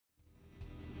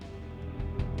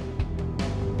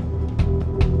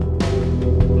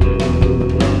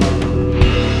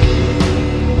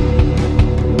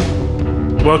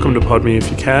Welcome to Pod Me If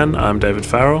You Can. I'm David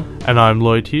Farrell. And I'm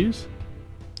Lloyd Hughes.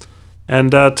 And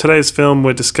today's film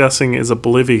we're discussing is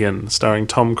Oblivion, starring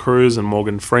Tom Cruise and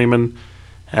Morgan Freeman.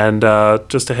 And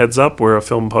just a heads up, we're a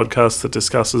film podcast that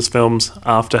discusses films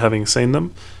after having seen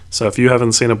them. So if you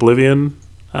haven't seen Oblivion,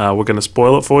 we're going to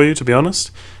spoil it for you, to be honest.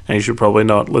 And you should probably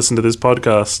not listen to this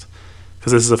podcast,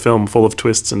 because this is a film full of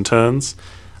twists and turns.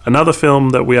 Another film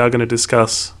that we are going to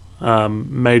discuss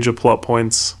major plot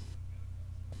points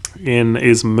in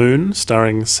is Moon,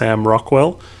 starring Sam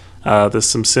Rockwell. There's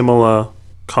some similar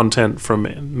content from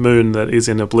Moon that is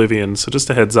in Oblivion, so just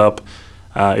a heads up,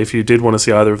 if you did want to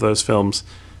see either of those films,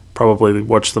 probably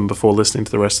watch them before listening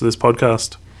to the rest of this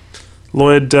podcast.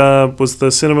 Lloyd, was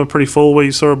the cinema pretty full where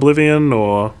you saw Oblivion,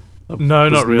 or No,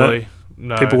 not really.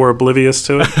 No. People were oblivious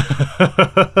to it?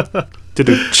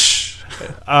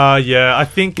 Yeah, I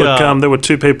think... Look, there were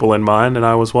two people in mine, and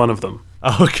I was one of them.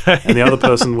 Okay. And the other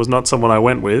person was not someone I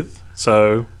went with,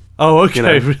 so... Oh, okay, you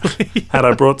know, really? Had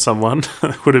I brought someone,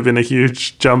 it would have been a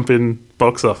huge jump in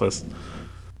box office.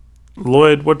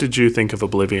 Lloyd, what did you think of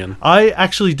Oblivion? I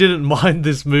actually didn't mind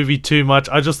this movie too much.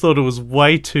 I just thought it was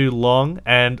way too long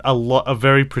and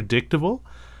very predictable.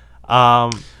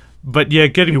 But yeah,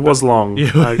 it was long.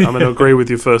 Yeah. I'm going to agree with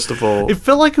you first of all. It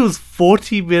felt like it was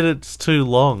 40 minutes too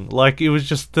long. Like, it was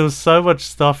just, there was so much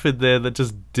stuff in there that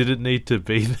just didn't need to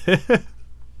be there.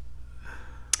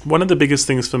 One of the biggest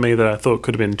things for me that I thought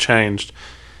could have been changed,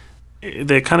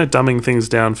 they're kind of dumbing things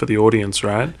down for the audience,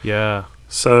 right? Yeah.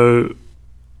 So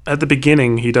at the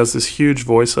beginning, he does this huge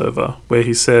voiceover where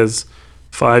he says,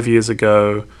 5 years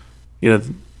ago,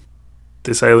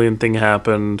 this alien thing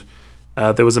happened.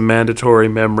 There was a mandatory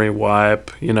memory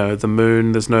wipe. The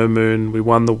moon, there's no moon. We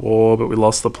won the war, but we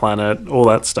lost the planet. All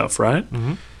that stuff, right?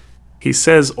 Mm-hmm. He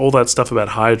says all that stuff about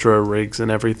hydro rigs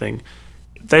and everything.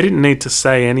 They didn't need to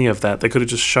say any of that. They could have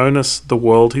just shown us the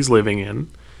world he's living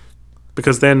in.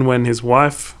 Because then when his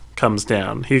wife comes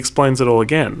down, he explains it all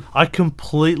again. I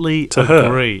completely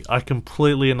agree. I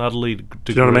completely and utterly agree.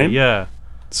 Do you know what I mean? Yeah.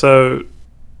 So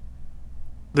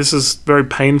this is very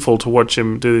painful to watch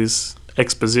him do this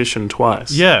exposition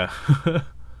twice. Yeah.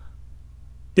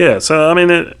 Yeah, so I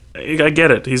mean, I get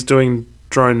it. He's doing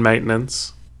drone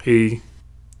maintenance. The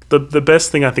best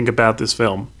thing I think about this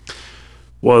film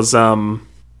was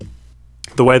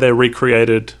the way they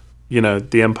recreated,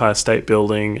 the Empire State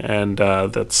Building and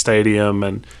that stadium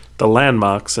and the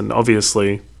landmarks, and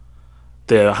obviously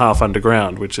they're half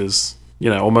underground, which is,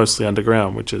 or mostly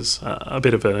underground, which is a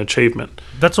bit of an achievement.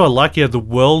 That's what I like. Yeah, the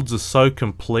worlds are so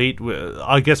complete.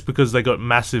 I guess because they got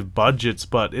massive budgets,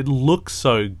 but it looks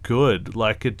so good.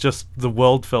 Like, the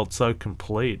world felt so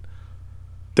complete.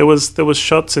 There was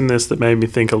shots in this that made me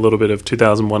think a little bit of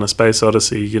 2001: A Space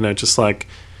Odyssey. Just like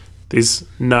these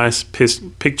nice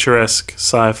picturesque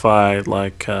sci-fi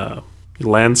like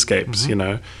landscapes.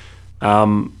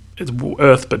 Mm-hmm. It's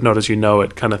Earth but not as you know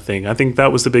it kind of thing. I think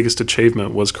that was the biggest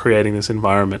achievement, was creating this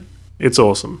environment. It's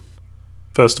awesome,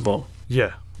 first of all.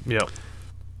 Yeah.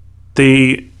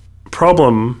 The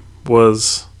problem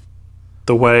was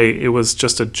the way it was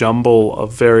just a jumble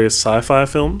of various sci-fi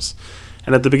films.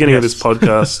 And at the beginning of this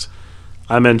podcast,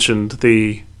 I mentioned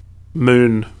the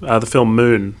film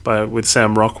Moon with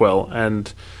Sam Rockwell,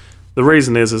 and the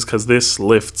reason is because this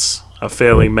lifts a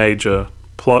fairly major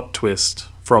plot twist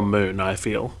from Moon, I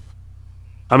feel.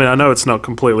 I mean, I know it's not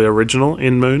completely original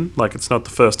in Moon, like it's not the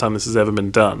first time this has ever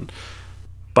been done,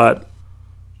 but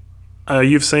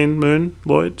you've seen Moon,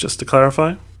 Lloyd, just to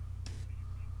clarify?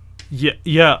 Yeah.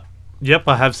 Yep,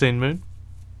 I have seen Moon.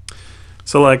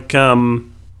 So, like,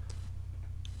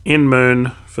 in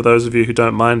Moon, for those of you who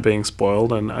don't mind being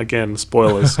spoiled, and again,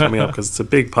 spoilers coming up because it's a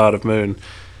big part of Moon,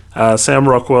 Sam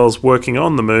Rockwell's working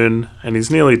on the moon, and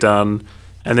he's nearly done,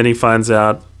 and then he finds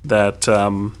out that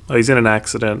he's in an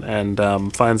accident and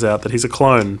finds out that he's a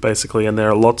clone, basically, and there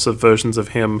are lots of versions of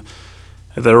him.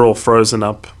 They're all frozen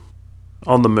up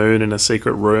on the moon in a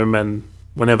secret room, and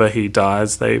whenever he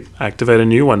dies, they activate a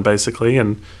new one, basically,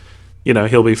 and,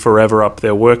 he'll be forever up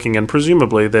there working, and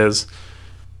presumably there's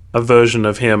a version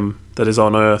of him that is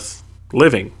on Earth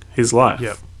living his life.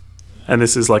 Yep. And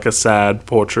this is like a sad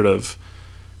portrait of,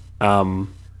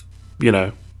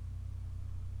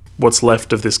 what's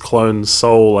left of this clone's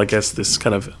soul, I guess, this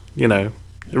kind of, a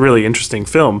really interesting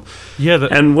film. Yeah.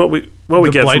 And what we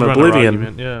get from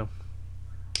Oblivion...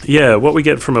 what we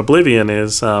get from Oblivion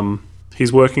is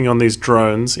he's working on these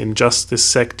drones in just this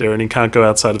sector, and he can't go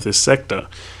outside of this sector.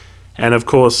 And of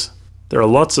course, there are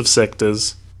lots of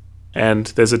sectors, and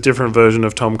there's a different version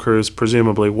of Tom Cruise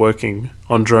presumably working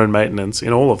on drone maintenance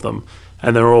in all of them,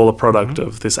 and they're all a product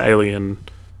of this alien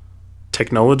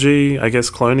technology, I guess,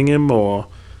 cloning him, or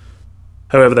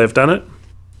however they've done it.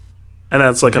 And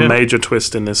that's like a Yeah. major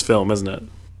twist in this film, isn't it?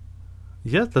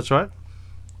 Yeah, that's right.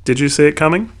 Did you see it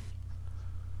coming?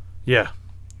 Yeah.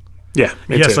 Yeah,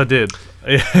 me Yes, too. I did.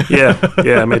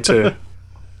 Yeah, me too.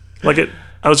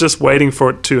 I was just waiting for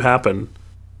it to happen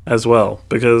as well,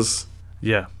 because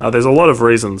Yeah. there's a lot of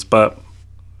reasons, but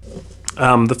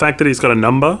the fact that he's got a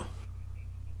number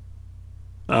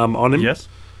on him, Yes.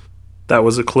 that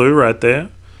was a clue right there.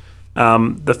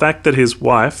 The fact that his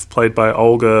wife, played by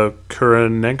Olga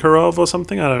Kurylenko or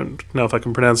something, I don't know if I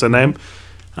can pronounce her name,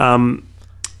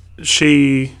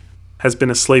 she has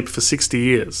been asleep for 60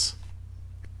 years,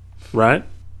 right?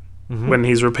 When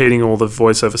he's repeating all the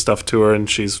voiceover stuff to her and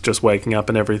she's just waking up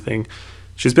and everything.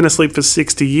 She's been asleep for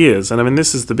 60 years. And I mean,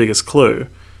 this is the biggest clue,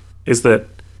 is that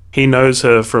he knows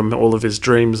her from all of his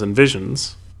dreams and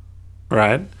visions,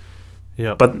 right?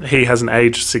 Yeah. But he hasn't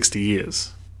aged 60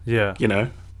 years, yeah. you know?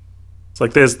 It's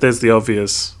like there's the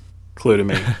obvious clue to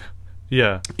me.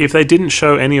 Yeah. If they didn't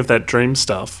show any of that dream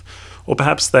stuff, or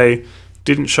perhaps they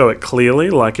didn't show it clearly,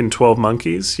 like in 12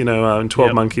 Monkeys, in 12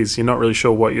 Yep. Monkeys, you're not really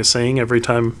sure what you're seeing every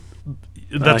time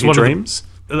That's he one dreams.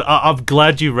 I'm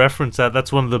glad you referenced that.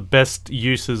 That's one of the best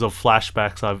uses of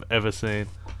flashbacks I've ever seen.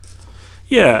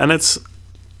 Yeah, and it's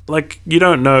like you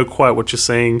don't know quite what you're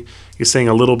seeing. You're seeing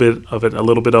a little bit of it, a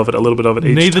little bit of it, a little bit of it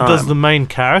each Neither time. does the main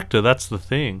character. That's the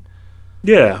thing.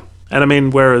 Yeah, and I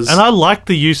mean, whereas... And I like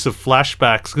the use of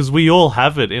flashbacks because we all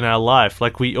have it in our life.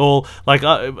 Like we all,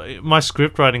 my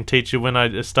script writing teacher when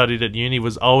I studied at uni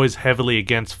was always heavily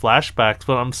against flashbacks.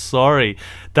 But I'm sorry,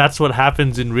 that's what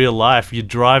happens in real life. You're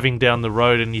driving down the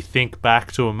road and you think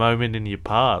back to a moment in your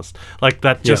past. Like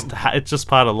that it's just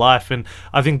part of life. And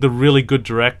I think the really good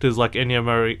directors like Ennio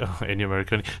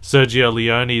Morricone, Sergio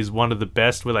Leone is one of the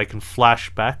best where they can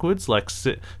flash backwards like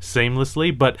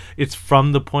seamlessly, but it's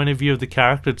from the point of view of the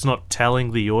character. It's not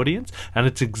telling the audience, and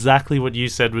it's exactly what you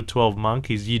said with 12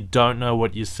 Monkeys. You don't know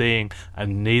what you're seeing,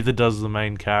 and neither does the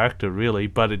main character really,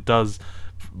 but it does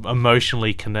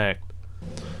emotionally connect.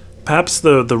 Perhaps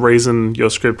the reason your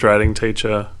script writing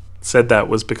teacher said that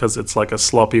was because it's like a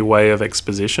sloppy way of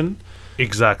exposition.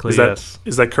 Exactly.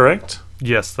 Is that correct?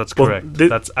 Yes, that's Well, correct.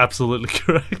 That's absolutely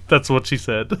correct. That's what she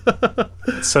said.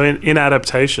 So in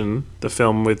Adaptation, the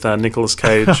film with Nicolas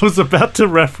Cage, I was about to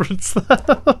reference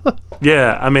that.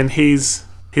 yeah, I mean his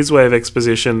way of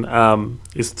exposition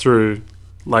is through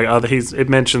it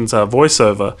mentions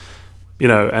voiceover,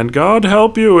 and God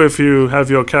help you if you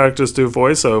have your characters do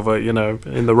voiceover,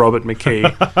 in the Robert McKee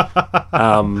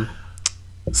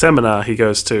seminar he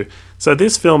goes to. So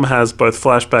this film has both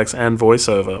flashbacks and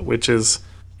voiceover, which is,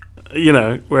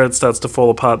 where it starts to fall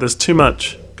apart. There's too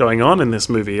much going on in this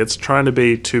movie. It's trying to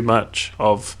be too much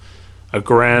of a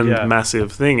grand,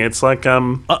 massive thing. It's like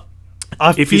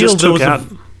if you just took out...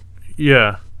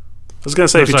 Yeah. I was going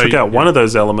to say, if you took out one of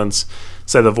those elements,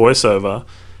 say the voiceover,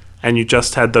 and you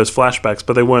just had those flashbacks,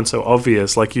 but they weren't so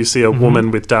obvious, like you see a woman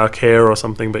with dark hair or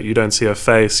something, but you don't see her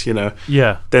face,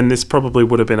 Yeah. then this probably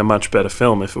would have been a much better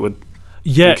film if it would...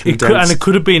 Yeah, it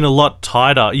could have been a lot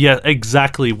tighter. Yeah,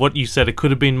 exactly what you said. It could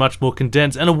have been much more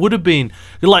condensed, and it would have been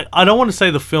I don't want to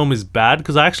say the film is bad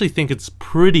because I actually think it's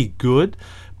pretty good,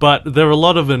 but there are a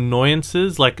lot of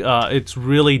annoyances. It's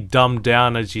really dumbed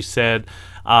down, as you said.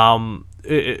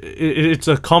 It's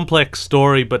a complex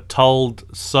story, but told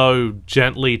so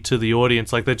gently to the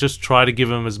audience. Like they just try to give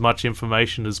them as much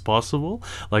information as possible.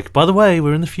 Like, by the way,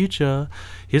 we're in the future.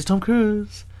 Here's Tom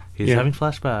Cruise. He's having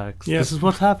flashbacks. Yeah. This is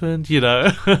what's happened, Yeah,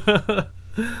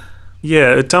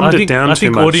 it dumbed it down too much. I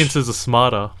think audiences are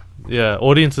smarter. Yeah,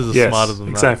 audiences are smarter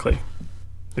than that.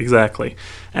 Exactly.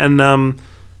 And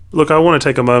look, I want to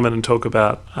take a moment and talk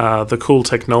about the cool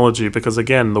technology because,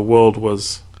 again, the world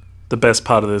was the best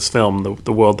part of this film,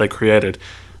 the world they created.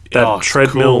 That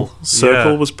treadmill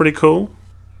circle was pretty cool.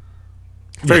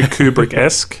 Very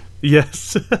Kubrick-esque.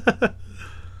 Yes.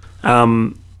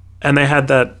 And they had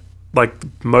that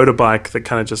motorbike that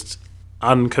kind of just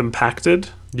uncompacted,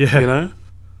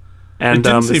 And it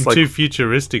didn't seem too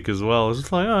futuristic as well. It was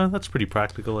just that's pretty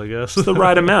practical, I guess. It's the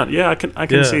right amount. Yeah, I can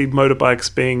see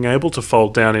motorbikes being able to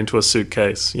fold down into a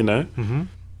suitcase, Mm-hmm.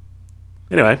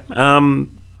 Anyway,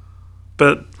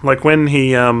 but when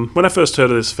I first heard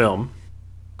of this film,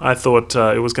 I thought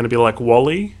it was going to be like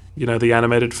WALL-E, the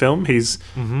animated film. He's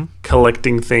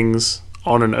collecting things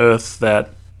on an Earth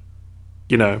that,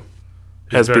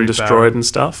 has been destroyed barren. And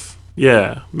stuff.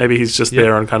 Yeah, maybe he's just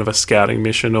there on kind of a scouting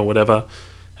mission or whatever.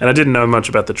 And I didn't know much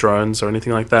about the drones or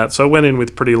anything like that, so I went in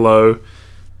with pretty low,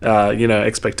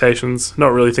 expectations.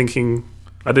 Not really thinking.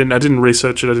 I didn't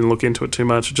research it. I didn't look into it too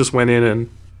much. I just went in and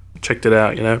checked it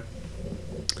out,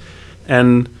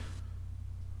 And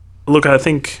look, I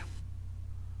think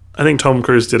I think Tom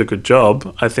Cruise did a good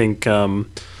job. I think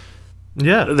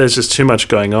Yeah. there's just too much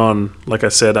going on. Like I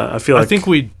said, I feel like I think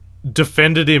we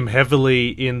defended him heavily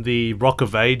in the Rock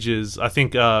of Ages. I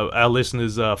think our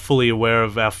listeners are fully aware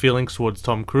of our feelings towards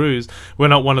Tom Cruise. We're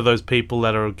not one of those people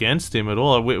that are against him at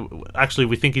all.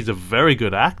 We think he's a very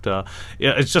good actor.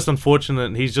 Yeah, it's just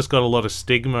unfortunate he's just got a lot of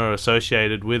stigma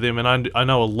associated with him, and I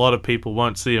know a lot of people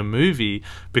won't see a movie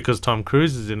because Tom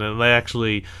Cruise is in it, and they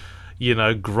actually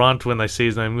grunt when they see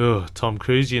his name, "Ugh, Tom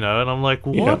Cruise," and I'm like,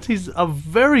 what? Yeah. He's a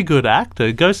very good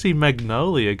actor. Go see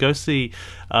Magnolia. Go see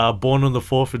Born on the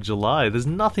 4th of July. There's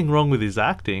nothing wrong with his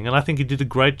acting, and I think he did a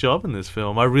great job in this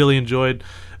film. I really enjoyed.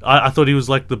 I thought he was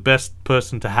like the best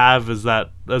person to have as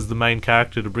the main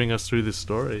character to bring us through this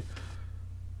story.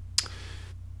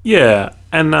 yeah,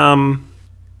 and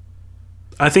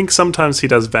I think sometimes he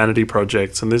does vanity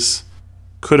projects, and this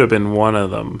could have been one of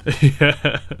them.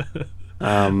 Yeah.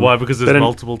 Why? Because there's but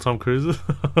multiple Tom Cruises.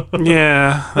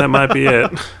 Yeah, that might be it.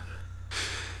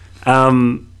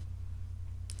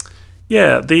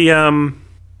 Yeah, the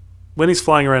when he's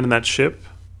flying around in that ship,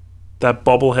 that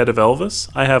bobblehead of Elvis,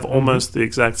 I have almost the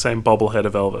exact same bobblehead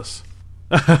of Elvis.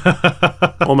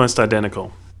 Almost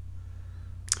identical.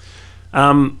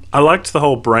 I liked the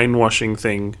whole brainwashing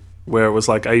thing where it was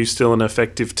like, are you still an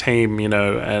effective team,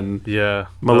 and Yeah.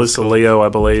 Melissa that's cool. Leo, I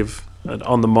believe,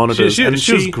 on the monitors. She and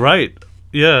was great.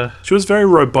 Yeah. She was very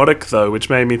robotic, though, which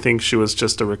made me think she was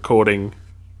just a recording,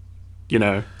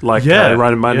 like Yeah,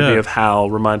 reminded me yeah. of HAL,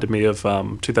 reminded me of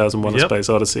 2001: A Yep. Space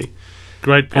Odyssey.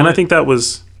 Great point. And I think that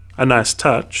was a nice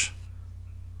touch,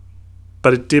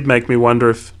 but it did make me wonder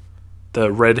if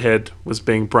the redhead was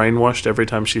being brainwashed every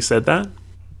time she said that.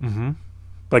 Mhm.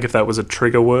 Like if that was a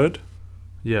trigger word.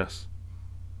 Yes.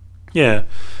 Yeah.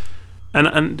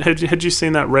 And had you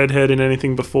seen that redhead in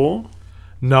anything before?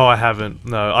 No, I haven't.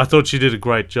 No, I thought she did a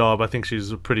great job. I think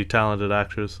she's a pretty talented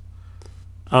actress.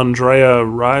 Andrea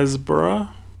Riseborough?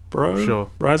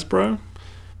 Sure. Riseborough?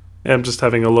 Yeah, I'm just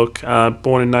having a look.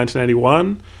 Born in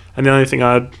 1981. And the only thing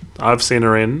I've seen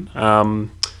her in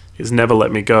is Never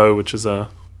Let Me Go, which is a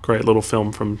great little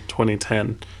film from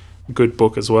 2010. Good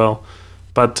book as well.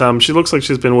 But she looks like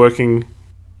she's been working,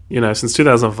 since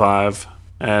 2005.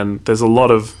 And there's a lot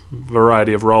of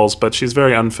variety of roles, but she's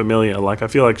very unfamiliar. Like, I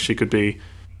feel like she could be,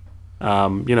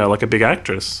 like a big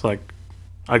actress. Like,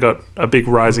 I got a big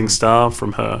rising star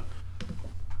from her.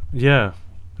 Yeah.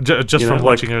 Just from like-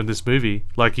 watching her in this movie.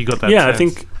 Like, you got that Yeah, I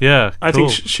sense. think- Yeah, I cool.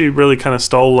 think she really kind of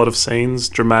stole a lot of scenes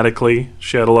dramatically.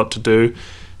 She had a lot to do.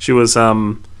 She was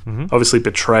obviously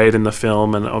betrayed in the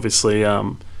film, and obviously,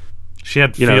 She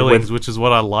had you know, feelings, which is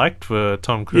what I liked for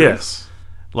Tom Cruise. yes.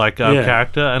 Yeah.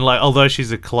 Character, and like although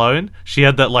she's a clone, she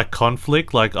had that like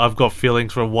conflict. Like, I've got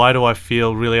feelings for why do I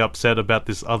feel really upset about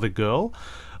this other girl?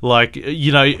 Like,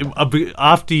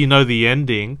 after the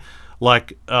ending,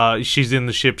 like she's in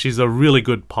the ship. She's a really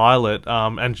good pilot,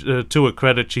 and to her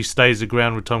credit, she stays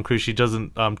aground with Tom Cruise. She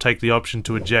doesn't take the option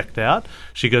to eject out.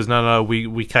 She goes, no,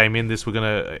 we came in this. We're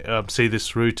gonna see this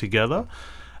through together.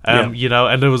 And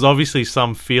there was obviously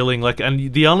some feeling like,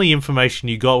 and the only information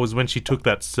you got was when she took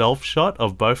that self shot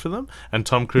of both of them, and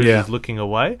Tom Cruise Yeah. is looking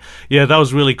away. Yeah, that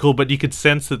was really cool. But you could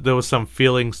sense that there was some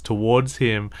feelings towards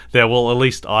him there. Well, at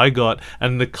least I got,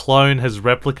 and the clone has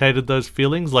replicated those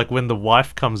feelings. Like when the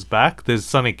wife comes back, there's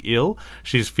something ill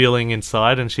she's feeling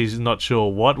inside, and she's not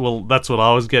sure what. Well, that's what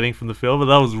I was getting from the film, but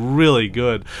that was really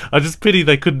good. I just pity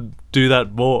they couldn't do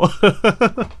that more.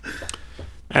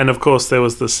 And of course, there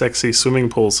was the sexy swimming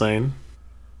pool scene.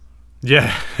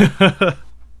 Yeah. I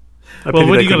Well, pity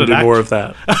when they you got couldn't an do more of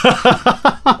that.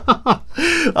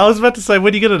 I was about to say,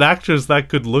 when you get an actress that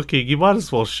good looking, you might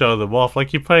as well show them off.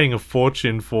 Like, you're paying a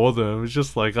fortune for them. It's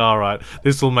just like, all right,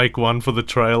 this will make one for the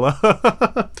trailer.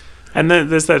 And then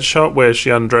there's that shot where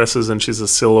she undresses and she's a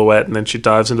silhouette, and then she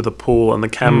dives into the pool, and the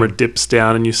camera dips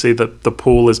down, and you see that the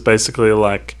pool is basically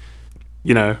like,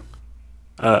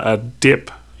 a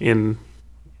dip in.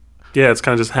 Yeah, it's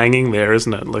kind of just hanging there,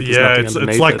 isn't it? Like, there's Yeah, nothing it's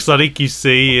underneath like it. something you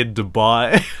see in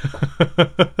Dubai.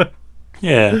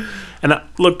 Yeah, and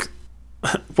look,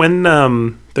 when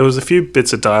there was a few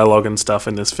bits of dialogue and stuff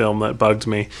in this film that bugged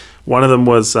me. One of them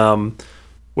was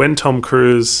when Tom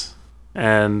Cruise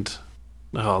and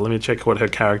let me check what her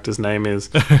character's name is.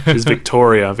 She's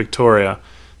Victoria. Victoria.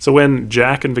 So when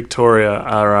Jack and Victoria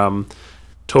are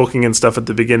talking and stuff at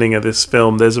the beginning of this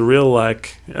film, there's a real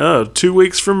 2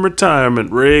 weeks from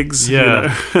retirement, Riggs.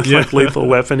 Yeah. Like Lethal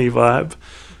Weapon-y vibe.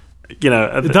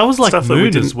 That was like stuff that we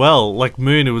Moon didn't- as well. Like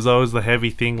Moon, it was always the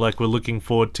heavy thing. Like, we're looking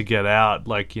forward to get out.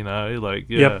 Like,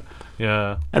 Yep.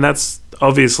 yeah. And that's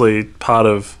obviously part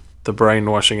of the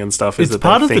brainwashing and stuff. Is It's that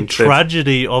part they of the think they've-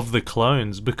 tragedy of the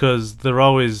clones, because they're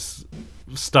always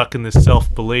stuck in this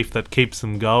self-belief that keeps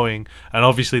them going, and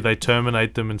obviously they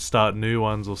terminate them and start new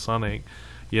ones or something.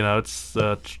 You know, it's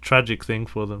a tragic thing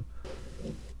for them.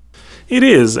 It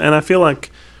is, and I feel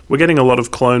like we're getting a lot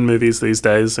of clone movies these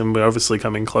days, and we're obviously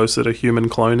coming closer to human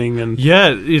cloning. And yeah,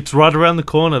 it's right around the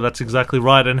corner. That's exactly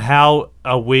right. And how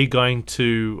are we going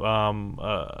to,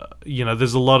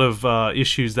 there's a lot of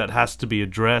issues that has to be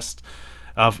addressed.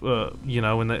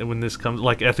 When this comes,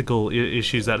 like ethical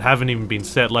issues that haven't even been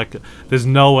set. Like, there's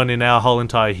no one in our whole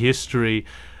entire history.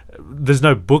 There's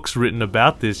no books written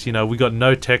about this. You know, we got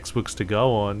no textbooks to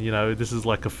go on. You know, this is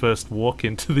like a first walk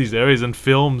into these areas, and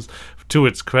films, to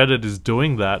its credit, is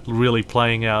doing that, really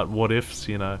playing out what ifs.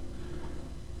 You know,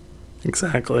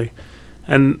 exactly.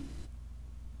 And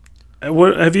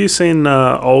have you seen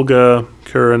Olga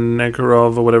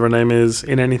Kurylenko or whatever her name is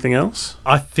in anything else?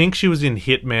 I think she was in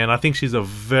Hitman. I think she's a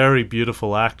very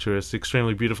beautiful actress,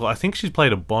 extremely beautiful. I think she's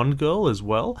played a Bond girl as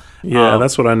well. Yeah,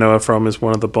 that's what I know her from, is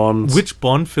one of the Bonds. Which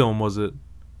Bond film was it?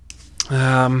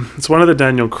 It's one of the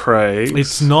Daniel Craigs.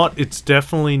 It's not. It's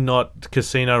definitely not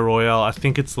Casino Royale. I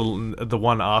think it's the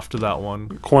one after that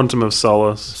one. Quantum of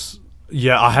Solace.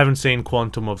 Yeah, I haven't seen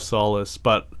Quantum of Solace,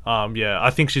 but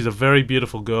I think she's a very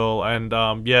beautiful girl, and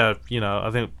I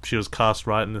think she was cast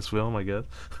right in this film, I guess.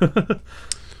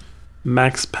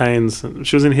 Max Payne's.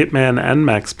 She was in Hitman and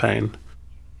Max Payne.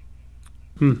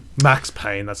 Max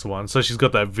Payne, that's the one. So she's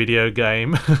got that video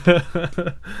game.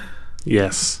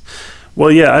 Yes. Well,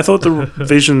 yeah, I thought the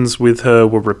visions with her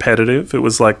were repetitive. It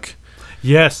was like...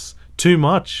 Yes, too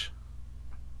much.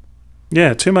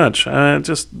 Yeah, too much.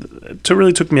 It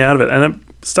really took me out of it. And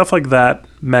stuff like that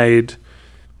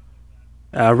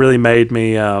really made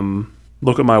me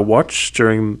look at my watch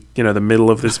during, the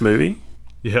middle of this movie.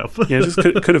 Yeah. Just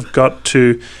could have got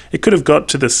to the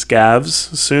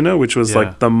scavs sooner, which was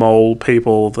like the mole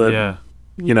people that,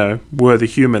 were the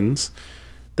humans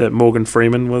that Morgan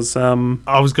Freeman was...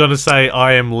 I was going to say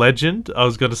I Am Legend. I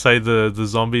was going to say the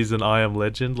zombies in I Am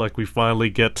Legend. Like, we finally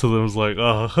get to them. It was like,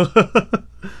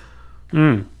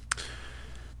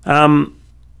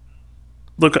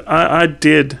 Look, I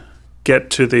did get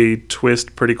to the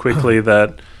twist pretty quickly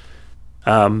that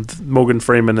Morgan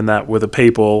Freeman and that were the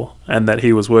people, and that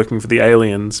he was working for the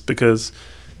aliens, because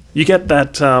you get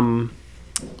that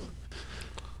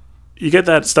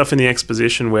stuff in the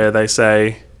exposition where they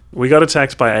say, we got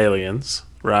attacked by aliens,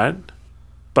 right?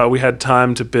 But we had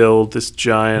time to build this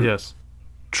giant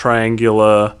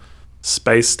triangular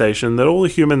space station that all the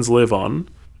humans live on,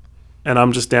 and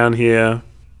I'm just down here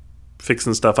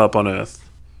fixing stuff up on Earth.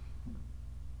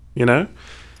 You know?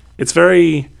 It's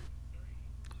very,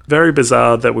 very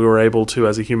bizarre that we were able to,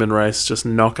 as a human race, just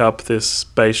knock up this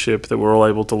spaceship that we're all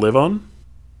able to live on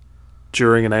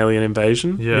during an alien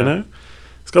invasion, you know?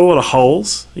 It's got a lot of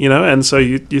holes, and so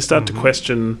you start to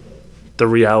question the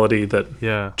reality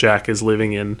that Jack is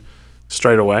living in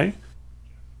straight away.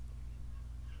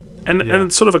 And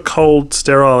it's sort of a cold,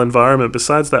 sterile environment,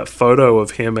 besides that photo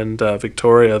of him and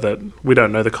Victoria that we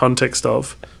don't know the context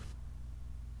of.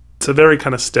 It's a very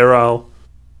kind of sterile,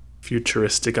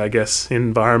 futuristic, I guess,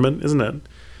 environment, isn't it?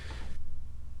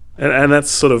 And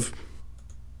that's sort of...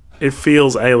 It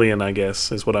feels alien, I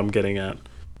guess, is what I'm getting at.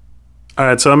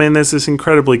 Alright, so there's this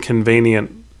incredibly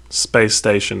convenient space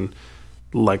station,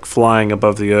 like flying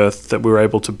above the Earth, that we were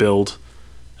able to build.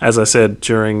 As I said,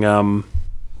 during an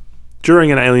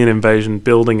alien invasion,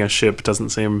 building a ship doesn't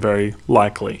seem very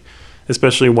likely,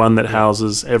 especially one that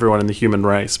houses everyone in the human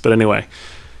race. But anyway,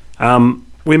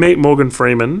 we meet Morgan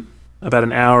Freeman about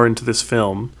an hour into this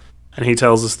film, and he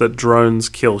tells us that drones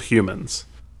kill humans.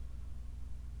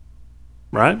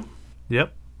 Right?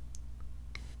 Yep.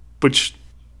 Which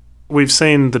we've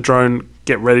seen the drone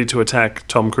get ready to attack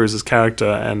Tom Cruise's character,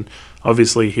 and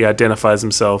obviously he identifies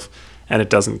himself and it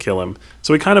doesn't kill him.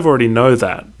 So we kind of already know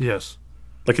that. Yes.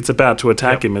 Like, it's about to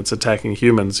attack him, it's attacking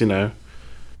humans,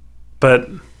 But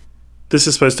this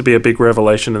is supposed to be a big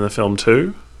revelation in the film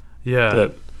too. Yeah.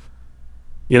 That,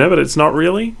 but it's not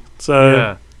really.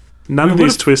 So none of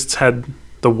these twists had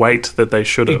the weight that they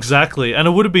should have. Exactly. And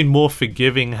it would have been more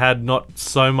forgiving had not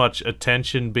so much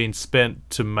attention been spent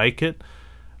to make it.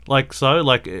 Like,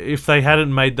 if they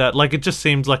hadn't made that, like, it just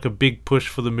seems like a big push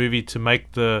for the movie to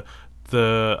make the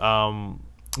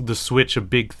switch a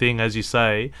big thing, as you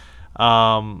say.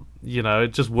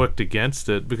 It just worked against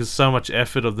it, because so much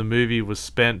effort of the movie was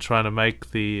spent trying to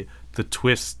make the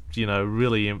twist,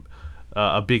 really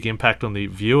a big impact on the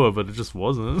viewer, but it just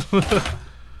wasn't.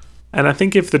 And I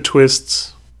think if the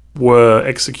twists were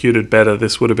executed better,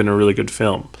 this would have been a really good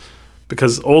film,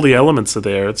 because all the elements are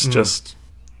there. It's just...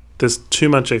 There's too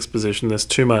much exposition. There's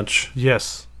too much...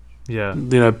 Yes. Yeah.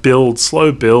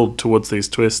 Slow build towards these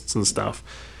twists and stuff.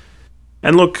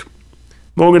 And look,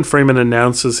 Morgan Freeman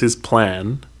announces his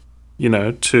plan, he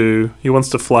wants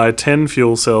to fly 10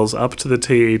 fuel cells up to the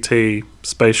TET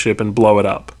spaceship and blow it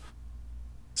up.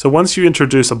 So once you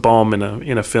introduce a bomb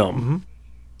in a film,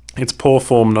 it's poor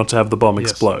form not to have the bomb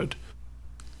explode.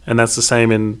 And that's the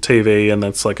same in TV, and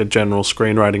that's like a general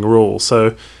screenwriting rule.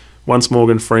 So once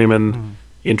Morgan Freeman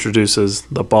introduces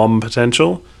the bomb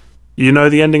potential, you know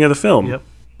the ending of the film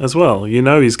as well. You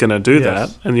know he's going to do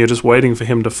that, and you're just waiting for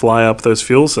him to fly up those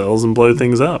fuel cells and blow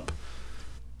things up.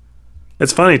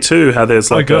 It's funny too how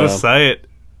there's like I gotta say it.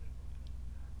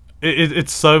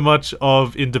 It's so much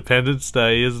of Independence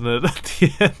Day, isn't it? At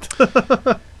the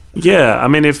end. Yeah, I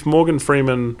mean, if Morgan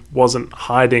Freeman wasn't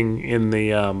hiding in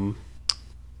the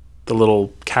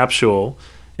little capsule,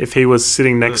 if he was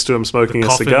sitting next to him smoking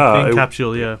a cigar,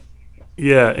 capsule, yeah.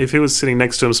 Yeah, if he was sitting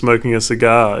next to him smoking a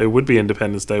cigar, it would be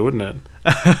Independence Day, wouldn't it?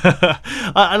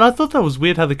 And I thought that was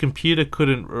weird how the computer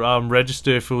couldn't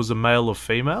register if it was a male or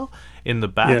female in the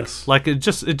back. Yes. Like it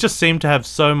just seemed to have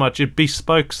so much. It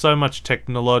bespoke so much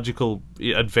technological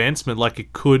advancement. Like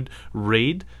it could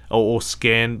read or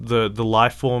scan the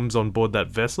life forms on board that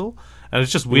vessel. And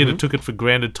it's just weird. It took it for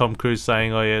granted. Tom Cruise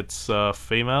saying, "Oh yeah, it's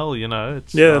female."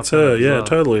 It's it's her. Yeah,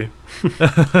 totally.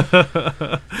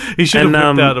 He should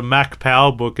have whipped out a Mac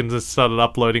PowerBook and just started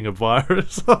uploading a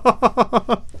virus.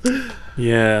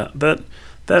 Yeah,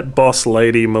 that boss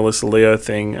lady Melissa Leo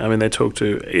thing. I mean, they talked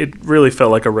to. It really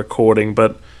felt like a recording,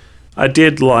 but I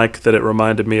did like that. It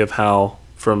reminded me of Hal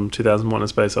from 2001: A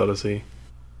Space Odyssey.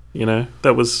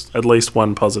 That was at least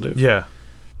one positive. Yeah.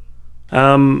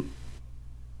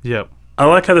 Yep. I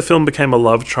like how the film became a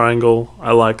love triangle.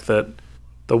 I like that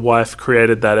the wife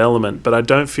created that element, but I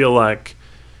don't feel like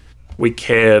we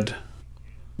cared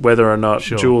whether or not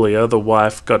Julia, the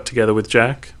wife, got together with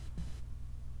Jack.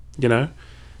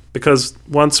 Because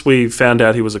once we found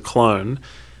out he was a clone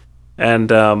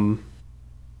and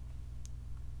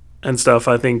stuff,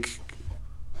 I think,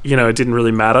 it didn't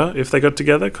really matter if they got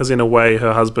together because in a way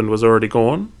her husband was already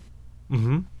gone.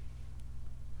 Mm-hmm.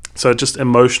 So it just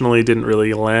emotionally didn't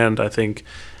really land, I think.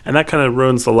 And that kind of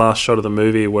ruins the last shot of the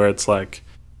movie where it's like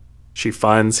she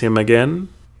finds him again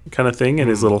kind of thing in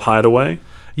his little hideaway.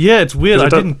 Yeah, it's weird. I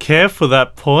didn't care for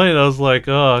that point. I was like,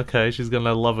 oh, okay, she's going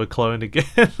to love her clone again.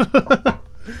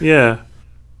 Yeah.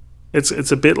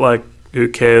 It's a bit like, who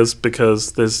cares,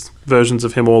 because there's versions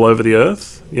of him all over the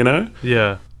earth,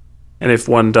 Yeah. And if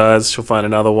one dies, she'll find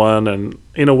another one. And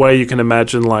in a way, you can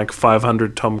imagine like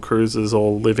 500 Tom Cruises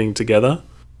all living together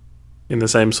in the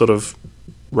same sort of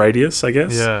radius, I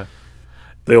guess. Yeah.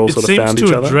 They all sort of found each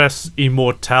other. It seems to address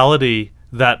immortality,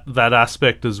 that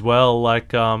aspect as well.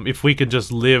 Like, if we could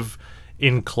just live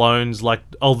in clones, like,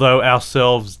 although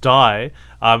ourselves die,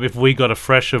 if we got a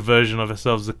fresher version of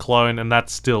ourselves, a clone, and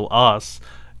that's still us,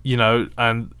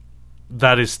 and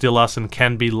that is still us and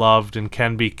can be loved and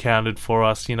can be counted for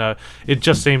us, it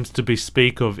just seems to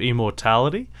bespeak of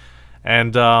immortality.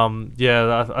 And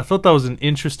I thought that was an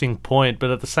interesting point, but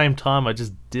at the same time, I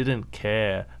just didn't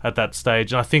care at that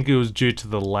stage, and I think it was due to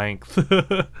the length.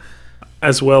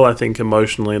 As well, I think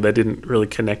emotionally they didn't really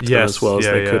connect to it as well as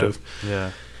they could have.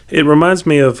 Yeah, it reminds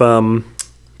me of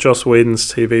Joss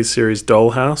Whedon's TV series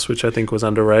Dollhouse, which I think was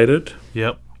underrated.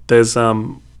 Yep. There's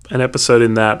an episode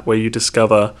in that where you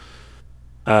discover,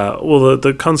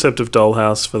 the concept of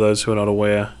Dollhouse, for those who are not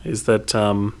aware, is that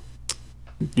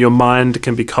your mind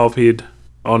can be copied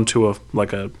onto a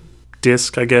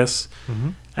disc, I guess,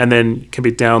 and then can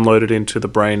be downloaded into the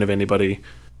brain of anybody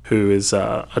who is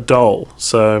a doll.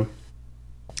 So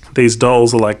these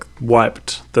dolls are like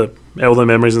wiped. All their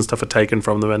memories and stuff are taken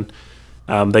from them,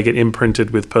 and they get imprinted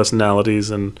with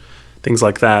personalities and things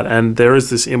like that. And there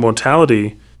is this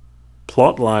immortality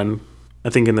plot line, I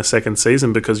think, in the second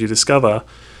season, because you discover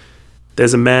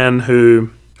there's a man who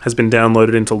has been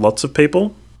downloaded into lots of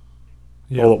people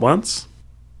all at once.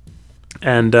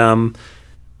 And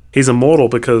he's immortal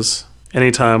because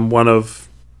anytime one of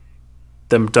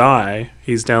them die,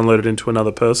 he's downloaded into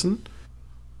another person.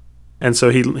 And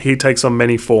so he takes on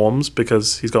many forms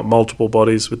because he's got multiple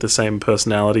bodies with the same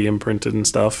personality imprinted and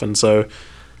stuff. And so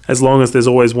as long as there's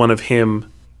always one of him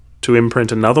to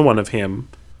imprint another one of him,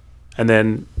 and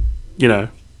then,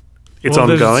 it's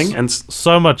ongoing. And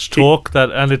so much talk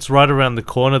and it's right around the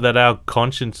corner that our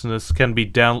consciousness can be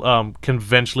can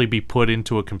eventually be put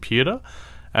into a computer,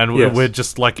 and we're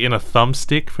just like in a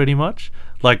thumbstick pretty much.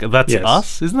 Like, that's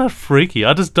us? Isn't that freaky?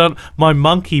 I just don't... My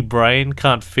monkey brain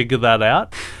can't figure that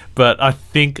out. But I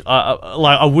think,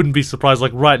 like, I wouldn't be surprised.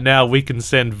 Like right now, we can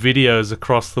send videos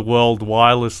across the world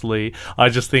wirelessly. I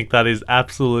just think that is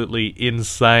absolutely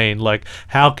insane. Like,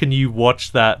 how can you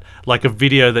watch that? Like a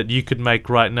video that you could make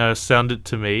right now, send it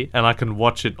to me, and I can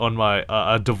watch it on my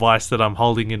a device that I'm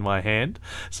holding in my hand.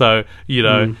 So, you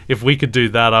know, if we could do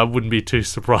that, I wouldn't be too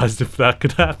surprised if that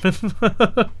could happen.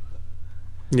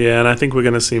 Yeah, and I think we're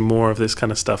going to see more of this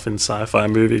kind of stuff in sci-fi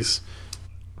movies.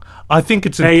 I think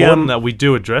it's important that we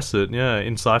do address it, yeah,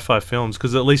 in sci-fi films,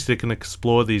 because at least it can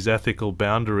explore these ethical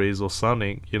boundaries or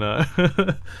something, you know?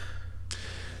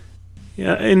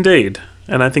 Yeah, indeed.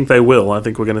 And I think they will. I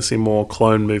think we're going to see more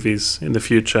clone movies in the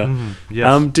future.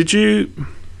 Yes. Did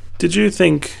you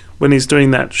think when he's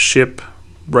doing that ship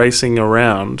racing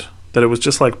around that it was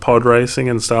just like pod racing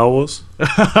in Star Wars?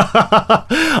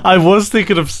 I was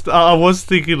thinking of Star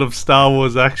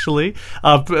Wars actually.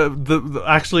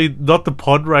 Actually not the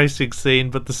pod racing scene,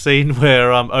 but the scene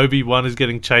where Obi-Wan is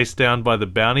getting chased down by the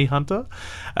bounty hunter,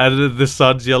 and the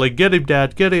son's yelling, "Get him,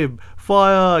 Dad! Get him!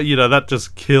 Fire!" You know, that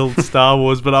just killed Star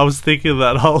Wars. But I was thinking of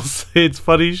that whole scene. It's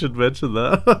funny you should mention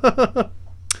that.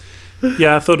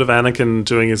 Yeah, I thought of Anakin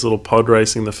doing his little pod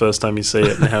racing the first time you see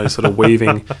it, and how he's sort of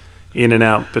weaving in and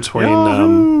out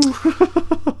between.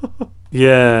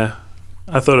 Yeah,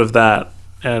 I thought of that,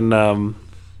 and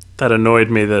that annoyed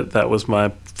me that was my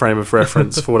frame of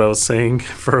reference for what I was seeing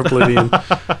for Oblivion.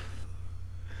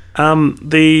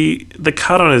 The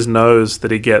cut on his nose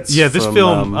that he gets. Yeah, this from,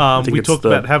 film. We talked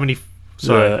about how many.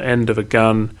 The end of a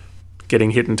gun getting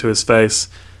hit into his face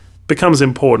becomes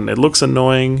important. It looks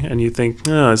annoying, and you think,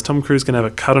 "Oh, is Tom Cruise going to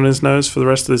have a cut on his nose for the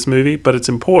rest of this movie?" But it's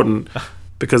important.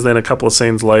 Because then a couple of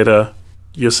scenes later,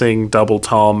 you're seeing double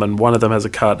Tom, and one of them has a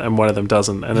cut and one of them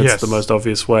doesn't. And it's the most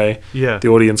obvious way the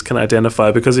audience can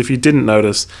identify. Because if you didn't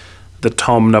notice the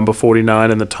Tom number 49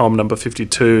 and the Tom number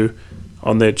 52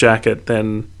 on their jacket,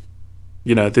 then,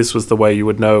 you know, this was the way you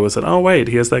would know, was that, oh, wait,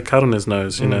 he has that cut on his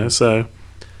nose, you know. So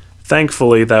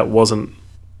thankfully that wasn't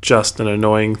just an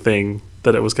annoying thing,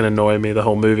 that it was going to annoy me the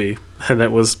whole movie. And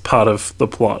it was part of the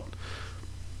plot.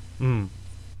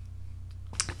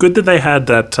 Good that they had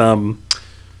that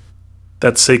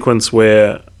that sequence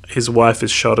where his wife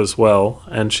is shot as well,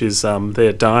 and she's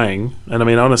there dying. And I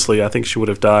mean, honestly, I think she would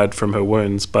have died from her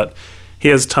wounds, but he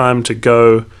has time to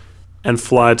go and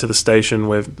fly to the station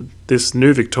where this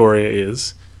new Victoria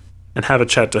is, and have a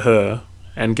chat to her,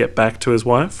 and get back to his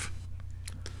wife.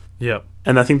 Yep.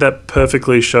 And I think that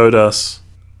perfectly showed us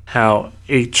how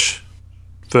each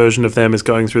version of them is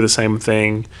going through the same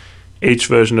thing. Each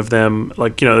version of them,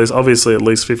 like, you know, there's obviously at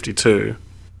least 52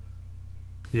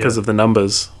 because of the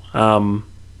numbers. I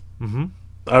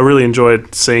really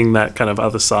enjoyed seeing that kind of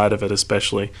other side of it,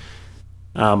 especially.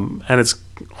 And it's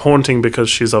haunting because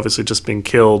she's obviously just been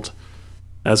killed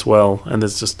as well, and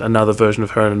there's just another version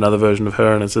of her and another version of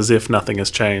her, and it's as if nothing has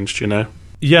changed, you know?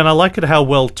 Yeah, and I like it how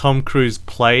well Tom Cruise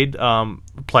played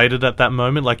it at that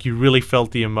moment. Like, you really felt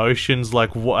the emotions.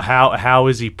 Like, how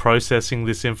is he processing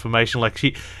this information? Like,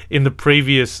 in the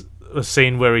previous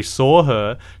scene where he saw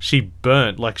her, she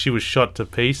burnt, like she was shot to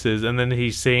pieces, and then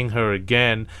he's seeing her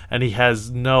again, and he has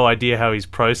no idea how he's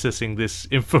processing this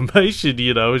information.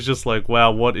 You know, it's just like, wow,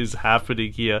 what is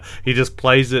happening here? He just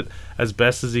plays it as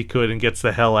best as he could and gets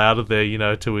the hell out of there, you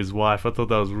know, to his wife. I thought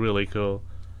that was really cool.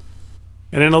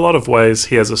 And in a lot of ways,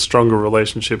 he has a stronger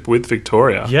relationship with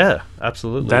Victoria. Yeah,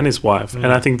 absolutely. Than his wife. And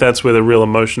I think that's where the real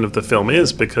emotion of the film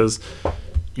is, because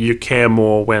you care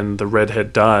more when the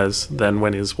redhead dies than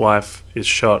when his wife is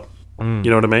shot. You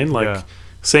know what I mean? Like,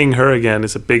 seeing her again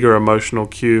is a bigger emotional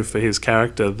cue for his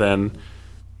character than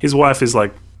his wife is,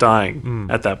 like, dying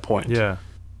at that point. Yeah.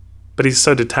 But he's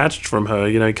so detached from her,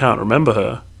 you know, he can't remember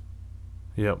her.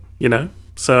 Yep. You know?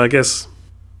 So I guess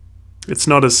it's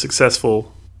not as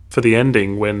successful for the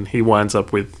ending when he winds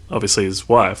up with, obviously, his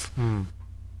wife.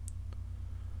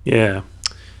 Yeah.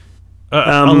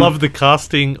 I love the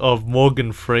casting of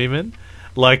Morgan Freeman,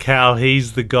 like how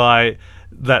he's the guy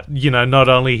that, you know, not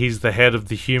only he's the head of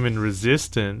the human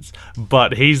resistance,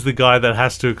 but he's the guy that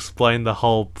has to explain the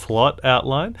whole plot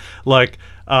outline. Like,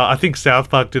 I think South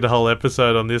Park did a whole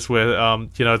episode on this where,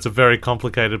 you know, it's a very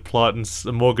complicated plot, and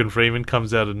Morgan Freeman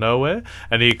comes out of nowhere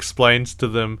and he explains to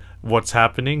them what's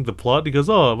happening, the plot. He goes,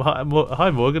 "Oh,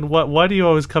 hi Morgan, why do you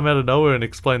always come out of nowhere and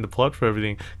explain the plot for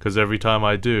everything?" "Because every time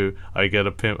I do, I get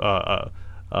a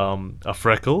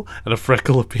freckle, and a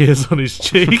freckle appears on his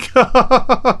cheek."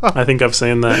 I think I've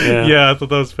seen that, yeah. Yeah, I thought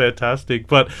that was fantastic.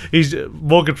 But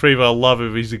Morgan Freeman, I love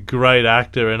him. He's a great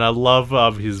actor, and I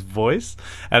love his voice.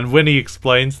 And when he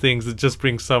explains things, it just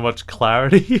brings so much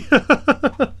clarity.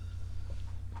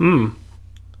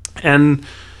 And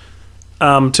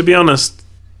to be honest,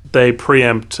 they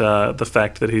preempt the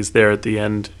fact that he's there at the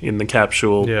end in the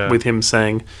capsule with him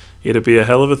saying, "It'd be a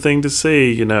hell of a thing to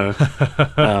see,"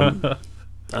 and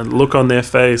look on their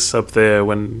face up there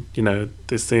when,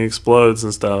 this thing explodes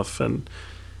and stuff.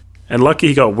 And lucky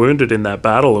he got wounded in that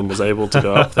battle and was able to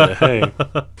go up there. Hey.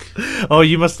 Oh,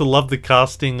 you must have loved the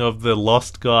casting of the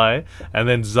Lost guy. And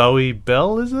then Zoe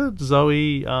Bell, is it?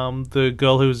 Zoe, the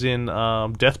girl who was in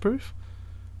Death Proof?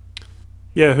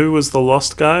 Yeah, who was the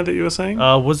Lost guy that you were saying?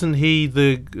 Wasn't he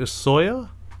the Sawyer?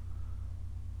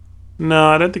 No,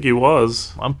 I don't think he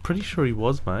was. I'm pretty sure he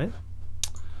was, mate.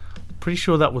 Pretty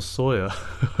sure that was Sawyer.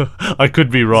 I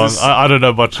could be wrong. I don't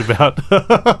know much about...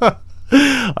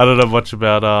 I don't know much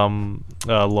about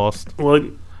Lost. Well,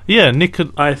 yeah, Nick...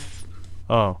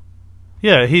 Oh.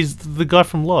 Yeah, he's the guy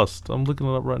from Lost. I'm looking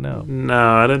it up right now.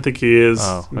 No, I don't think he is.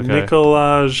 Oh, okay.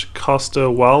 Nicolaj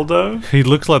Coster-Waldau. He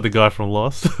looks like the guy from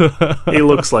Lost. He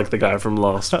looks like the guy from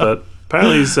Lost, but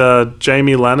apparently he's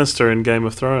Jaime Lannister in Game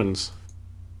of Thrones.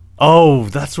 Oh,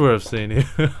 that's where I've seen him.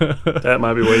 That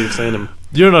might be where you've seen him.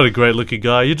 You're not a great-looking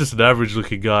guy. You're just an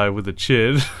average-looking guy with a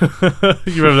chin.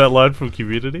 You remember that line from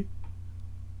Community?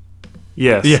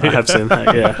 Yes, I have seen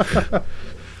that, yeah.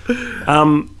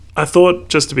 I thought,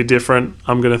 just to be different,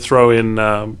 I'm going to throw in...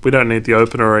 we don't need the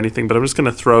opener or anything, but I'm just going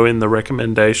to throw in the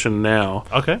recommendation now.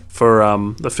 Okay. For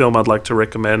the film I'd like to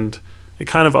recommend. It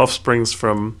kind of offsprings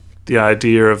from the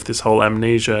idea of this whole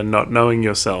amnesia and not knowing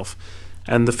yourself.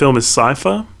 And the film is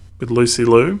Cypher with Lucy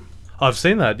Liu. I've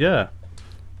seen that, yeah.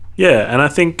 Yeah, and I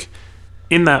think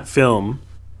in that film,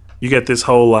 you get this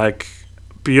whole,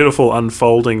 beautiful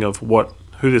unfolding of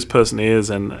who this person is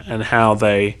and how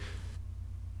they...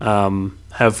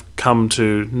 have come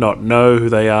to not know who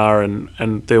they are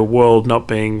and their world not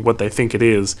being what they think it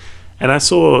is. And I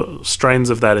saw strains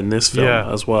of that in this film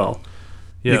as well.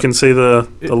 Yeah. You can see the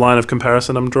line of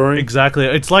comparison I'm drawing? Exactly.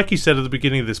 It's like you said at the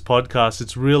beginning of this podcast,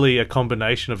 it's really a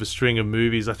combination of a string of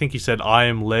movies. I think you said I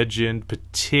Am Legend,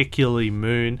 particularly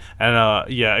Moon, and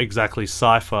exactly,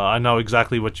 Cypher. I know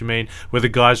exactly what you mean, where the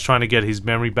guy's trying to get his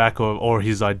memory back or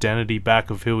his identity back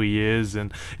of who he is,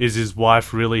 and is his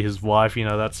wife really his wife,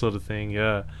 that sort of thing,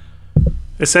 yeah.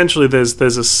 Essentially,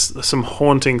 there's some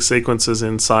haunting sequences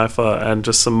in Cypher and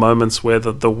just some moments where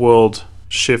the world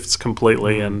shifts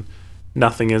completely and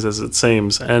nothing is as it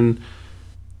seems. And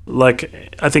I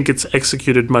think it's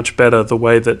executed much better the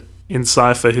way that in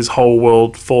Cypher his whole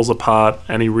world falls apart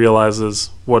and he realizes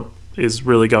what is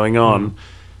really going on.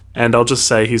 And I'll just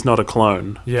say he's not a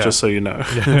clone, just so you know.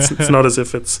 It's not as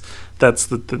if that's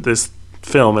this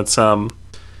film.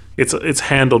 It's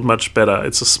handled much better.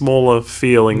 It's a smaller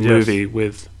feeling movie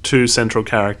with two central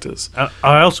characters.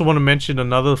 I also want to mention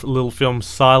another little film,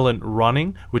 Silent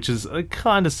Running, which is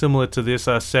kind of similar to this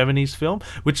 70s film,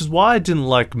 which is why I didn't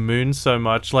like Moon so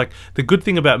much. The good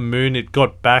thing about Moon, it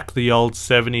got back the old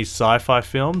 70s sci-fi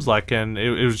films, and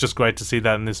it was just great to see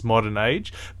that in this modern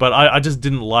age. But I just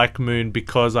didn't like Moon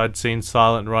because I'd seen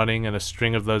Silent Running and a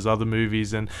string of those other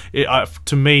movies, and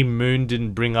to me, Moon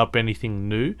didn't bring up anything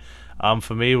new.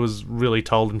 For me, it was really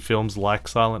told in films like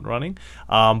Silent Running.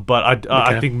 But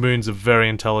I think Moon's a very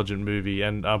intelligent movie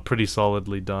and pretty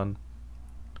solidly done.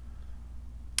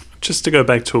 Just to go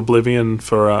back to Oblivion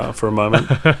for a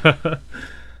moment.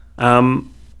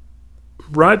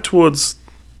 Right towards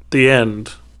the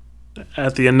end,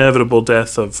 at the inevitable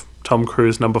death of Tom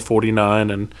Cruise, number 49,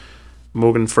 and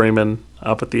Morgan Freeman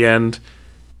up at the end,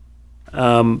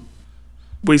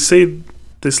 we see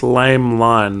this lame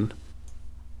line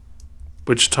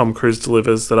which Tom Cruise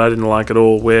delivers that I didn't like at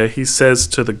all, where he says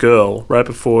to the girl right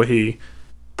before he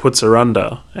puts her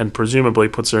under and presumably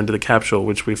puts her into the capsule,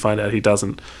 which we find out he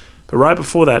doesn't. But right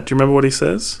before that, do you remember what he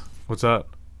says? What's that?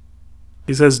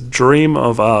 He says, "Dream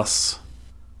of us."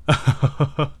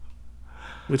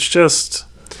 Which just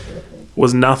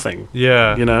was nothing.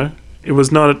 Yeah. It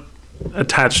was not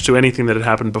attached to anything that had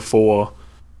happened before.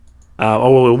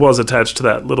 It was attached to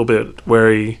that little bit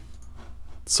where he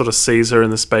sort of sees her in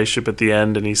the spaceship at the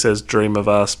end and he says "dream of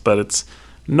us," but it's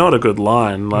not a good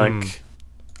line.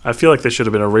 I feel like there should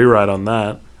have been a rewrite on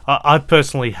that. I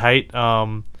personally hate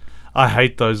I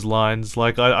hate those lines.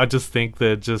 I just think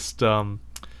they're just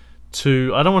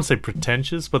too, I don't want to say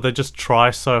pretentious, but they just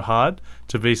try so hard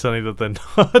to be something that they're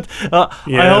not.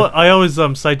 I always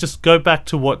say just go back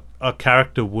to what a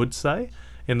character would say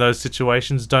in those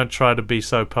situations. Don't try to be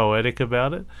so poetic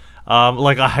about it.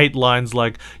 I hate lines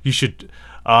like you should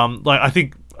I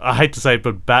think I hate to say it,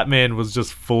 but Batman was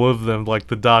just full of them, like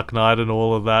The Dark Knight and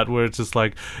all of that, where it's just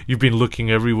like, you've been looking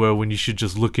everywhere when you should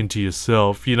just look into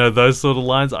yourself. You know, those sort of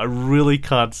lines. I really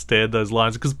can't stand those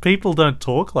lines because people don't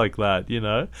talk like that, you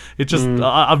know? It just,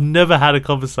 I've never had a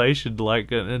conversation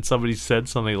like, and somebody said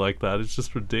something like that. It's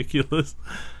just ridiculous.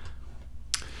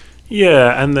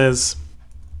 Yeah, and there's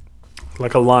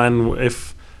like a line,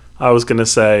 if I was going to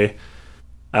say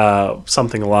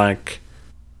something like,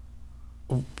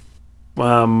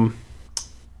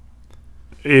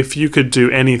 if you could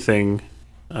do anything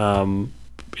in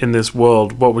this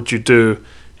world, what would you do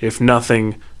if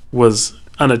nothing was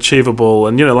unachievable?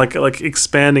 And, you know, like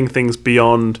expanding things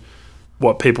beyond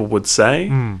what people would say.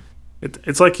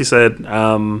 It's like you said,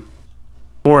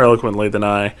 more eloquently than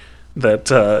I,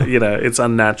 that, you know, it's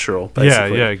unnatural,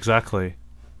 basically. Yeah, exactly.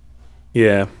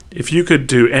 Yeah. If you could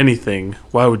do anything,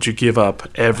 why would you give up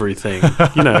everything?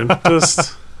 You know,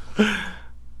 just...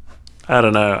 I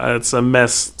don't know. It's a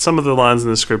mess. Some of the lines in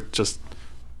the script just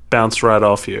bounce right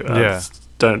off you.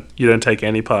 You don't take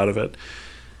any part of it.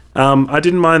 I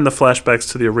didn't mind the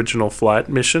flashbacks to the original flight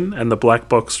mission and the black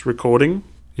box recording.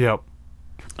 Yep.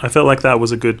 I felt like that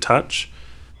was a good touch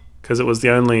because it was the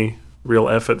only real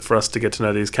effort for us to get to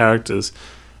know these characters.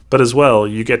 But as well,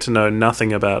 you get to know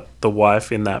nothing about the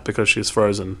wife in that because she's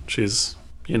frozen. She's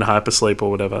in hypersleep or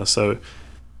whatever. So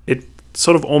it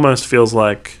sort of almost feels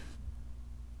like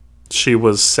she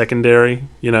was secondary,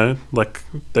 you know, like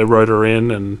they wrote her in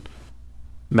and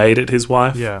made it his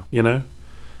wife, you know.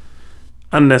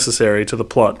 Unnecessary to the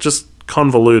plot, just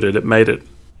convoluted. It made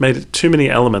it too many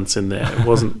elements in there. It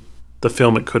wasn't the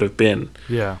film it could have been.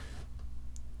 Yeah.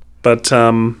 But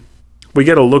we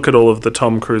get a look at all of the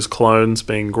Tom Cruise clones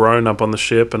being grown up on the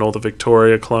ship and all the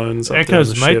Victoria clones.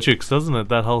 Echoes Matrix, doesn't it,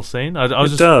 that whole scene? It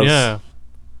does. Yeah.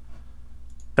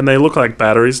 And they look like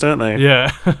batteries, don't they?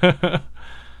 Yeah.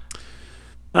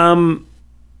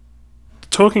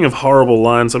 Talking of horrible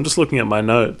lines, I'm just looking at my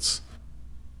notes.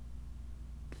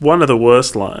 One of the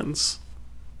worst lines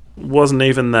wasn't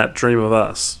even that Dream of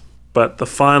Us, but the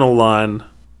final line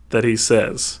that he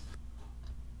says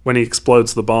when he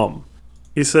explodes the bomb.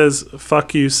 He says,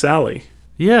 "Fuck you, Sally."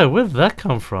 Yeah, where did that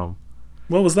come from?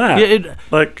 What was that? Yeah,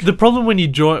 the problem when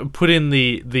you put in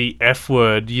the F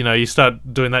word, you know, you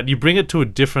start doing that, you bring it to a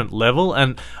different level,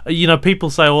 and you know, people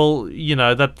say, well, you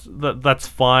know, that's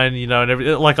fine, you know, and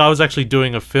everything. Like, I was actually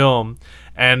doing a film,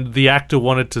 and the actor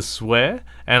wanted to swear,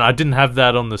 and I didn't have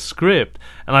that on the script,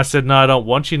 and I said, no, I don't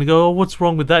want you to go, oh, what's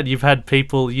wrong with that? You've had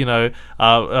people, you know,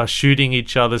 shooting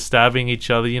each other, stabbing each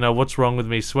other, you know, what's wrong with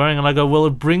me swearing? And I go, well,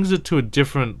 it brings it to a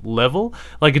different level.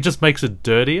 Like, it just makes it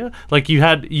dirtier. Like,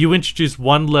 you introduce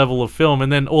one level of film,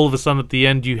 and then all of a sudden at the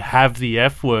end you have the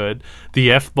F word,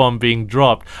 the F-bomb being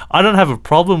dropped. I don't have a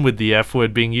problem with the F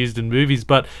word being used in movies,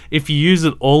 but if you use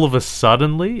it all of a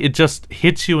suddenly, it just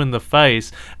hits you in the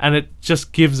face, and it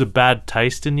just gives a bad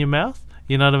taste in your mouth.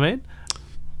 You know what I mean?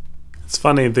 It's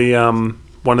funny, the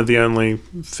one of the only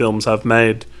films I've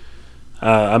made,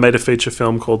 I made a feature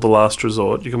film called The Last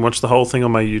Resort. You can watch the whole thing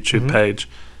on my YouTube page.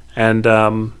 And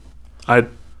I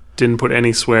didn't put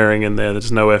any swearing in there.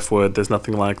 There's no F word. There's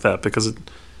nothing like that. Because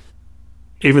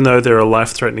even though there are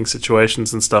life-threatening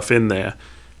situations and stuff in there,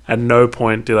 at no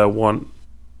point did I want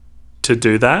to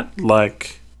do that.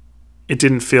 Like, it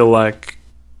didn't feel like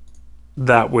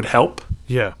that would help.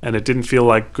 Yeah. And it didn't feel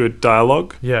like good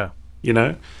dialogue. Yeah. You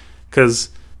know? Because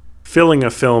filling a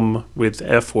film with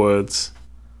F words,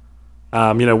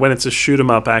 you know, when it's a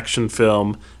shoot-'em-up action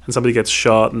film and somebody gets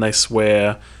shot and they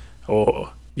swear,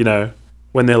 or, you know,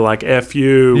 when they're like, F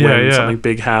you, when something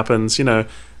big happens, you know,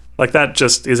 like that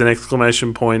just is an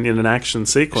exclamation point in an action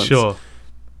sequence. Sure.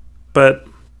 But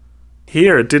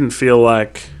here it didn't feel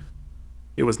like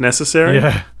it was necessary.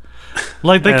 Yeah.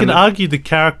 Like, they can argue the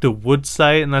character would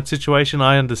say it in that situation.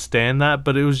 I understand that,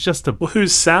 but it was just a... Well,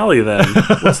 who's Sally then?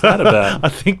 What's that about? I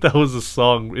think that was a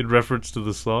song in reference to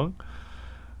the song.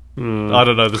 I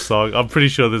don't know the song. I'm pretty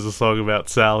sure there's a song about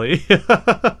Sally.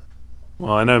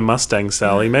 Well, I know Mustang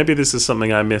Sally. Maybe this is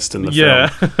something I missed in the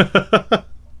film.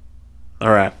 All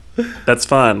right. That's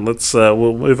fine. Let's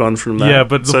we'll move on from that. Yeah,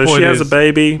 but the so point she has is, a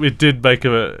baby. It did make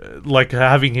like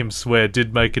having him swear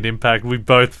did make an impact. We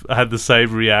both had the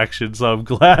same reaction, so I'm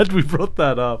glad we brought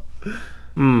that up.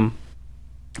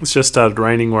 It's just started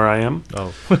raining where I am.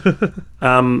 Oh.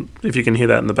 If you can hear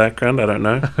that in the background, I don't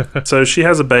know. So she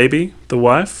has a baby, the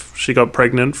wife. She got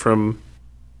pregnant from,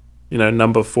 you know,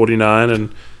 number 49,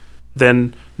 and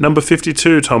then number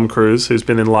 52, Tom Cruise, who's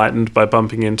been enlightened by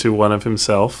bumping into one of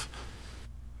himself,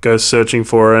 goes searching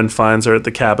for her and finds her at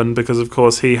the cabin because, of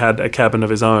course, he had a cabin of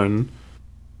his own,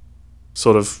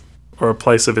 sort of, or a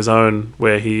place of his own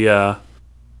where he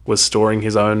was storing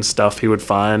his own stuff he would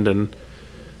find. And,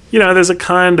 you know, there's a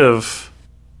kind of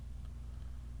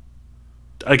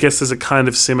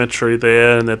symmetry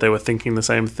there, and that they were thinking the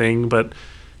same thing, but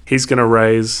he's going to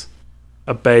raise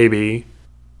a baby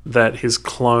that his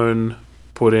clone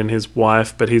put in his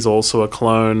wife, but he's also a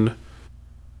clone.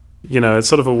 You know, it's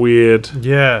sort of a weird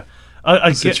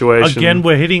situation. Again,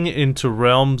 we're hitting into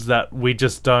realms that we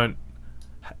just don't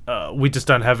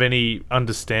have any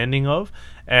understanding of,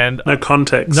 and no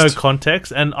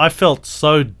context. And I felt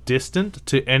so distant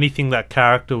to anything that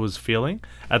character was feeling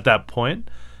at that point.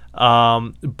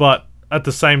 But at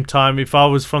the same time, if I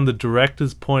was from the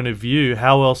director's point of view,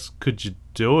 how else could you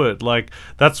do it? Like,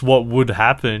 that's what would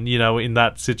happen, you know, in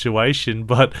that situation.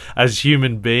 But as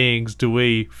human beings, do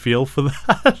we feel for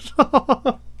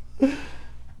that?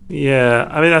 Yeah,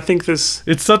 I mean, I think it's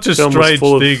such a strange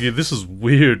thing. This is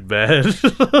weird, man.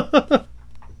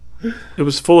 It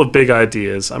was full of big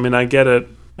ideas. I mean, I get it.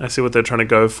 I see what they're trying to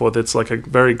go for. It's like a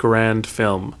very grand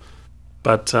film,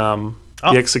 but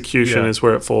the execution is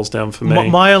where it falls down for me.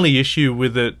 My only issue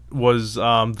with it was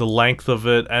the length of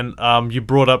it, and you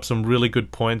brought up some really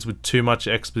good points with too much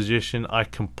exposition. I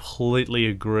completely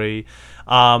agree.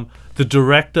 The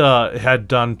director had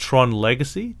done Tron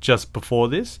Legacy just before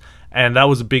this, and that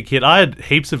was a big hit. I had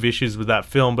heaps of issues with that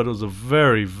film, but it was a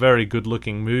very, very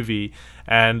good-looking movie.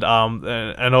 And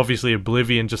obviously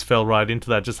Oblivion just fell right into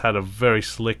that. Just had a very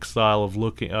slick style of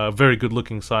looking, very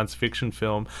good-looking science fiction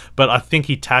film. But I think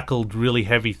he tackled really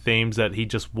heavy themes that he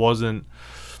just wasn't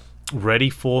ready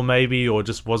for, maybe, or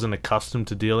just wasn't accustomed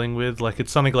to dealing with. Like,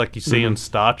 it's something like you see in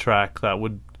Star Trek that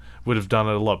would have done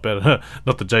it a lot better.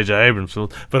 Not the J.J. Abrams film,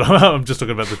 but I'm just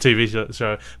talking about the TV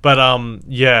show. But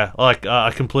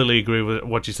I completely agree with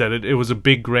what you said. It was a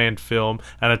big, grand film,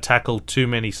 and it tackled too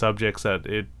many subjects that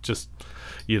it just,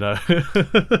 you know.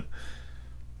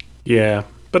 Yeah,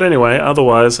 but anyway,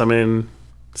 otherwise, I mean,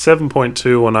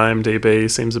 7.2 on IMDb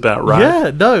seems about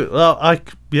right.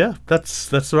 Yeah,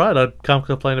 that's right. I can't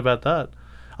complain about that.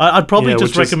 I'd probably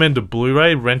just recommend a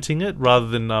Blu-ray, renting it, rather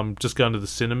than just going to the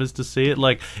cinemas to see it.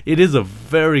 Like, it is a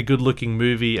very good-looking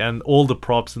movie, and all the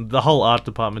props and the whole art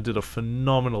department did a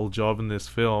phenomenal job in this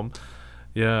film.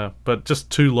 Yeah, but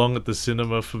just too long at the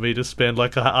cinema for me to spend.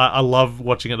 Like, I love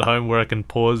watching at home where I can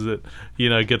pause it, you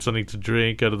know, get something to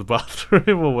drink, go to the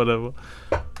bathroom or whatever.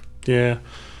 Yeah.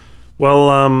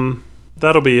 Well,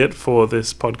 that'll be it for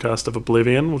this podcast of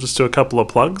Oblivion. We'll just do a couple of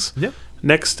plugs. Yep.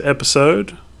 Next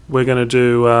episode, we're going to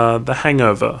do The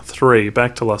Hangover 3,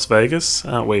 Back to Las Vegas,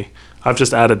 aren't we? I've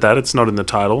just added that. It's not in the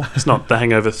title. It's not The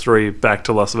Hangover 3, Back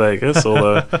to Las Vegas,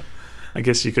 although I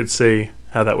guess you could see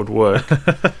how that would work.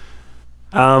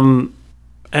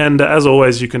 And as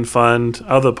always, you can find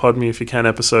other Pod Me If You Can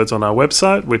episodes on our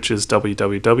website, which is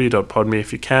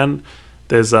www.podmeifyoucan.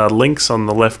 There's links on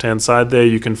the left-hand side there.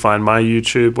 You can find my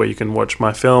YouTube, where you can watch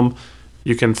my film.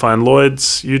 You can find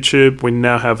Lloyd's YouTube. We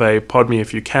now have a Pod Me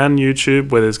If You Can YouTube,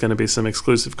 where there's going to be some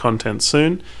exclusive content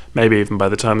soon, maybe even by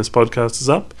the time this podcast is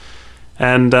up.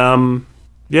 And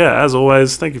as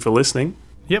always, thank you for listening.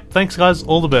 Yep, thanks guys,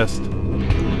 all the best.